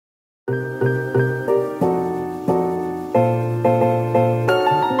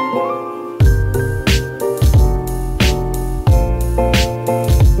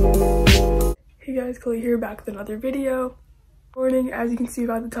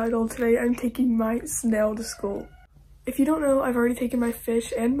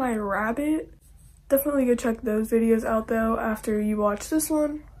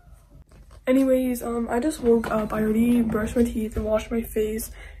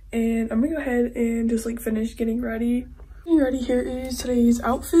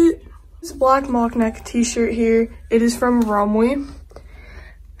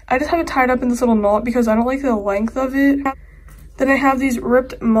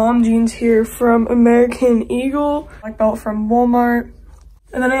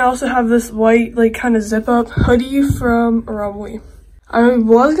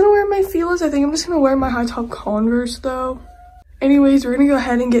anyways, we're gonna go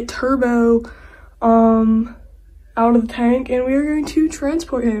ahead and get Turbo out of the tank, and we are going to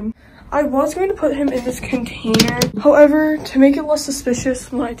transport him. I was going to put him in this container. However, to make it less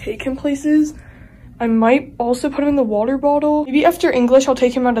suspicious when I take him places, I might also put him in the water bottle. Maybe after English, I'll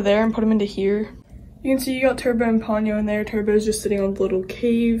take him out of there and put him into here. You can see you got Turbo and Ponyo in there. Turbo's just sitting on the little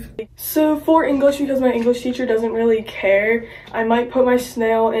cave. So for English, because my English teacher doesn't really care, I might put my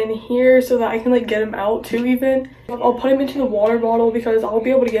Snail in here so that I can like get him out too even. I'll put him into the water bottle because I'll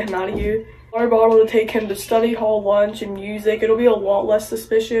be able to get him out of here. Water bottle to take him to study hall, lunch, and music. It'll be a lot less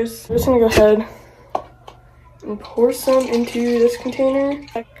suspicious. I'm just gonna go ahead and pour some into this container.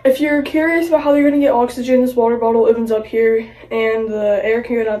 If you're curious about how you're gonna get oxygen, this water bottle opens up here and the air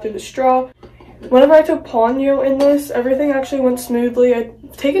can go down through the straw. Whenever I took Ponyo in this, everything actually went smoothly.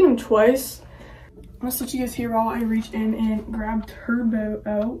 I've taken him twice. I'm gonna let you guys hear while I reach in and grab Turbo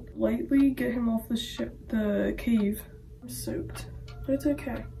out. Lightly get him off the cave. I'm soaked, but it's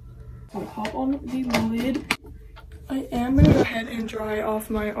okay. I'm gonna pop on the lid. I am gonna go ahead and dry off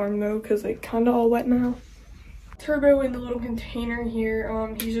my arm though, because it's kind of all wet now. Turbo in the little container here,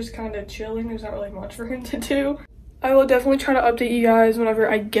 he's just kind of chilling. There's not really much for him to do. I will definitely try to update you guys whenever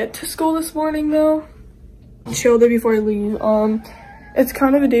I get to school this morning though. Chill day before I leave. It's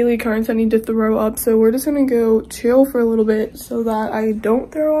kind of a daily occurrence. I need to throw up, so we're just gonna go chill for a little bit so that I don't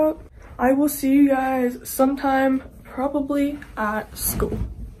throw up. I will see you guys sometime, probably at school.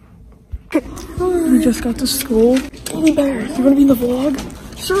 We just got to school. Hey Bear, you wanna be in the vlog?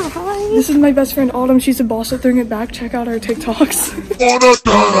 Sure, hi. This is my best friend Autumn. She's a boss at Throwing It Back. Check out our TikToks.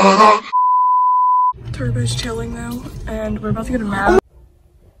 Turbo's chilling though, and we're about to go to math.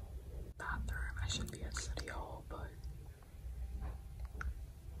 Bathroom. I should be at study hall, but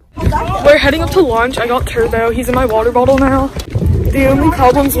we're heading up to lunch. I got Turbo. He's in my water bottle now. The only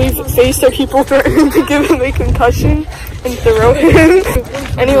problems we've faced are people threatening to give him a concussion and throw him.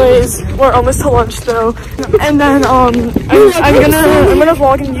 Anyways, we're almost to lunch though, and then I'm gonna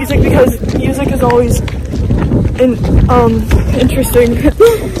vlog in music because music is always interesting.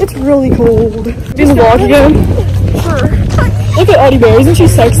 It's really cold. Do the vlog again? Sure. Look at Audie Bear, isn't she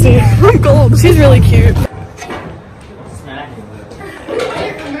sexy? I'm gold. She's really cute.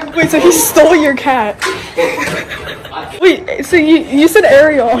 Wait, so he stole your cat? Wait, so you said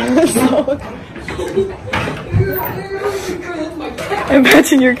Ariel. So.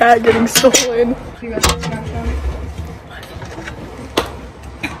 Imagine your cat getting stolen.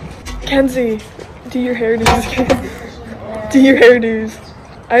 Kenzie, do your hairdos. Do your hairdos.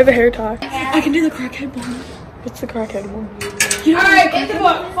 I have a hair tie. I can do the crackhead one. What's the crackhead one? Yeah. Alright, get the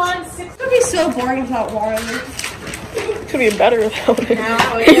book. Fun 6. It's gonna be so boring without Warren. It's gonna be better without him. No,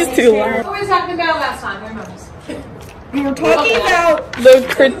 he's too loud. What were we talking about last time? We were talking about the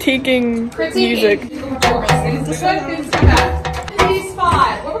critiquing music. These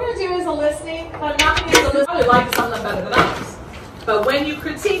 5. What we're gonna do is a listening, but I'm not gonna use a list. I would like something better than others. But when you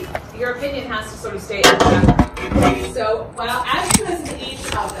critique, your opinion has to sort of stay in check. So, well, as you listen to each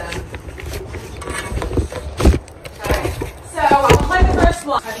of them. Okay. So, I'm gonna play the first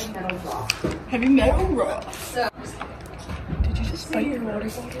one. Heavy metal rock. Heavy metal rock. So, did you just bite your water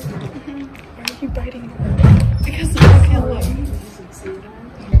bottle? Why are you biting it? Because the rock is low.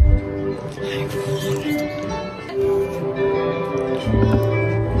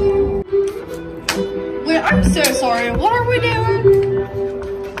 Wait, I'm so sorry. What are we doing?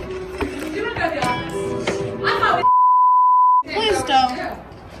 You wanna go to the office? I thought we Please don't.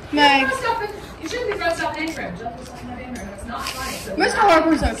 Meg. You shouldn't be dressed up in trim. It's not funny. So Mr.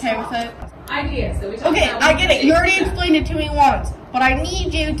 Harper's okay with it. Ideas. So okay, I get it. You already explained it to me once. But I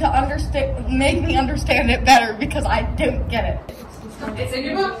need you to make me understand it better because I don't get it. It's in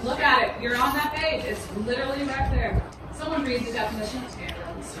your book. Look at it. You're on that page. It's literally back there. Someone reads the definition of standard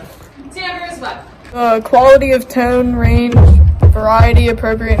on this stuff. Timbre is what? Quality of tone, range, variety,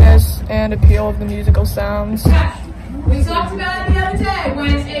 appropriateness, and appeal of the musical sounds. Okay. We talked about it the other day.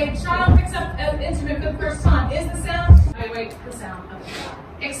 When a child picks up an instrument for the first time, is the sound? Wait, the sound.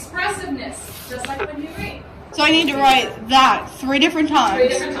 Okay. Expressiveness, just like when you read. So I need to write that 3 different times. 3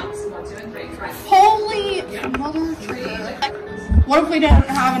 different times. 1, 2, and 3. Right. Holy mother tree. What if we don't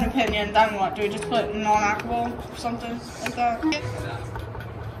have an opinion? Then what? Do we just put non-applicable or something like that?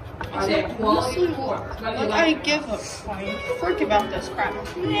 Quality of form. I give a frick about this crap.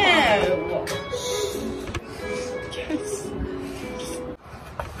 No.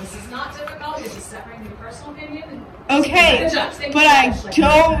 This is not difficult. You're just separating your personal opinion. Okay, but I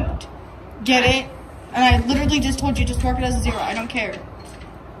don't get it. And I literally just told you just mark it as a 0. I don't care.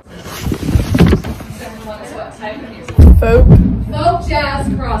 Folk. Folk jazz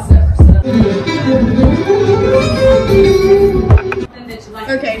crossover.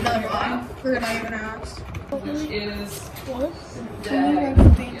 Okay, another one. We're not even asked. Which is What?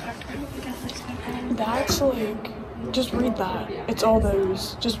 That's like, just read that. It's all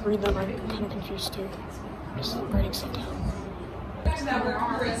those. Just read them. I'm kind of confused too. I'm just writing stuff down. that word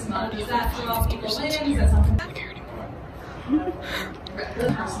charisma. Does that draw people in? Is that something? I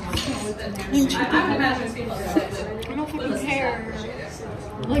would imagine it's people that I don't fucking care.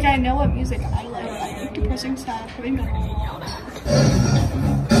 Like, I know what music I like. I like depressing stuff. Heavy metal.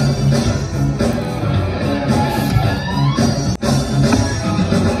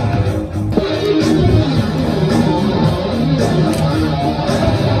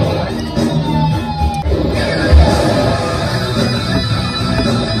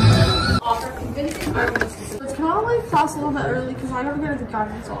 It's probably class a little bit early because I never go to the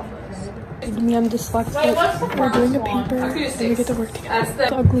guidance office. Me, I'm dyslexic. We're doing a paper and we get to work together.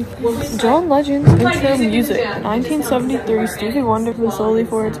 The ugly face. John Legend's intro music. 1973, Stevie Wonder was solely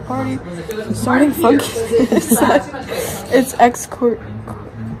for its party. Starting funky. It's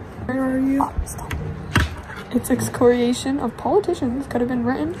Its excoriation of politicians could have been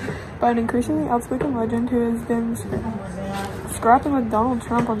written by an increasingly outspoken legend who has been scrapping with Donald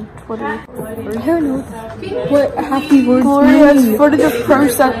Trump on Twitter. Who knows what half the words glorious mean? Footage of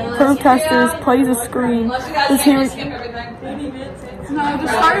protesters plays a screen. Does he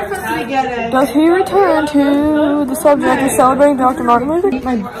return to the subject of celebrating Dr. Martin Luther?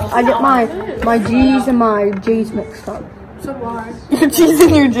 I get my G's and my J's mixed up. So why? Your G's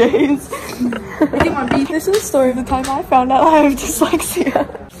and your J's. This is the story of the time I found out I have dyslexia.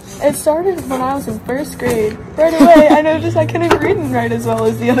 It started when I was in 1st grade. Right away, I noticed I couldn't read and write as well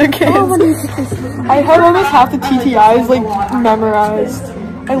as the other kids. I had almost half the TTIs like memorized.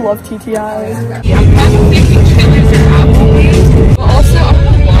 I love TTIs. I'm kind of thinking chitlins or Applebee's, but also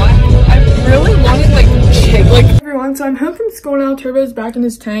I really wanted like chicken. Everyone, so I'm home from school now. Turbo's back in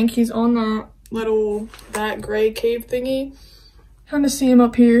his tank. He's on that gray cave thingy. Kind of see him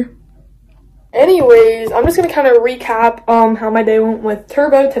up here. Anyways, I'm just gonna kind of recap how my day went with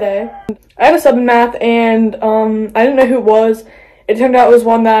Turbo today. I had a sub in math and I didn't know who it was. It turned out it was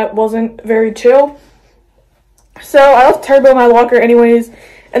one that wasn't very chill. So I left Turbo in my locker anyways.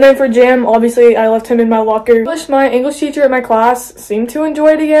 And then for gym, obviously I left him in my locker. My English teacher at my class seemed to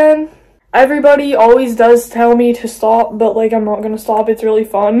enjoy it again. Everybody always does tell me to stop, but like I'm not gonna stop. It's really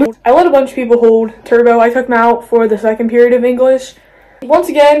fun. I let a bunch of people hold Turbo. I took him out for the 2nd period of English. Once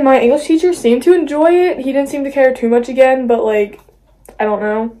again, my English teacher seemed to enjoy it. He didn't seem to care too much again, but like, I don't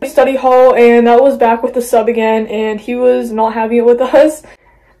know. Study hall, and that was back with the sub again, and he was not having it with us.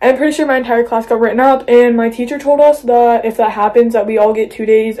 I'm pretty sure my entire class got written up, and my teacher told us that if that happens, that we all get 2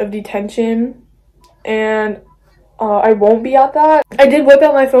 days of detention, and I won't be at that. I did whip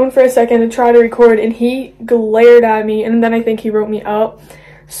out my phone for a second to try to record, and he glared at me, and then I think he wrote me up.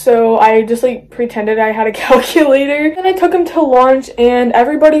 So I just like pretended I had a calculator. Then I took him to lunch and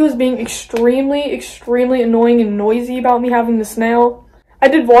everybody was being extremely annoying and noisy about me having the snail. I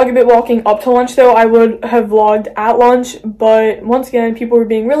did vlog a bit walking up to lunch though. I would have vlogged at lunch, but once again, people were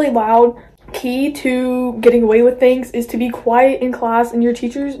being really loud. Key to getting away with things is to be quiet in class and your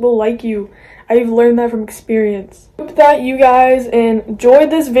teachers will like you. I've learned that from experience. Hope that you guys enjoyed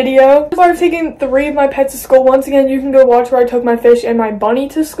this video. So I've taken 3 of my pets to school. Once again, you can go watch where I took my fish and my bunny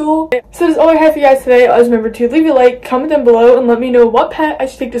to school. So that's all I have for you guys today. Always remember to leave a like, comment down below, and let me know what pet I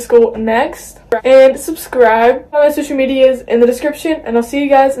should take to school next. And subscribe. All my social media is in the description, and I'll see you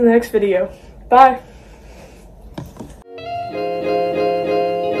guys in the next video. Bye.